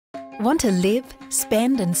Want to live,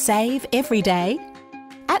 spend and save every day?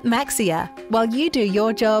 At Maxxia, while you do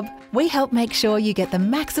your job, we help make sure you get the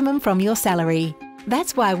maximum from your salary.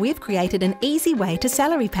 That's why we've created an easy way to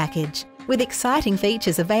salary package, with exciting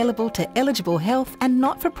features available to eligible health and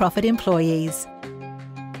not-for-profit employees.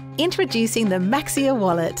 Introducing the Maxxia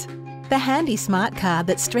Wallet, the handy smart card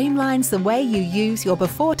that streamlines the way you use your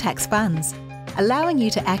before-tax funds, allowing you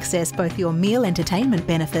to access both your meal entertainment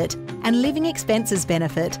benefit and living expenses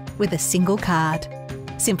benefit with a single card.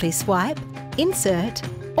 Simply swipe, insert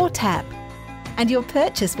or tap, and your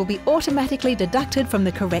purchase will be automatically deducted from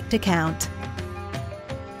the correct account.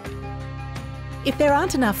 If there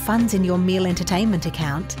aren't enough funds in your meal entertainment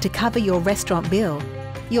account to cover your restaurant bill,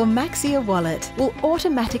 your Maxxia wallet will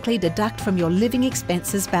automatically deduct from your living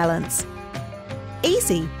expenses balance.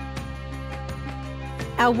 Easy!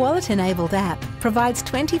 Our wallet-enabled app provides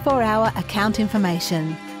 24-hour account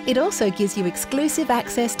information. It also gives you exclusive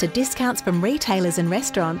access to discounts from retailers and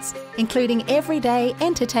restaurants, including everyday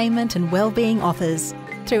entertainment and wellbeing offers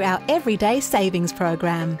through our Everyday Savings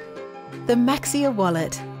program. The Maxxia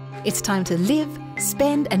Wallet. It's time to live,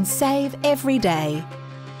 spend and save every day.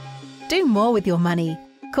 Do more with your money.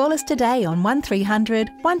 Call us today on 1300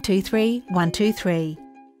 123 123.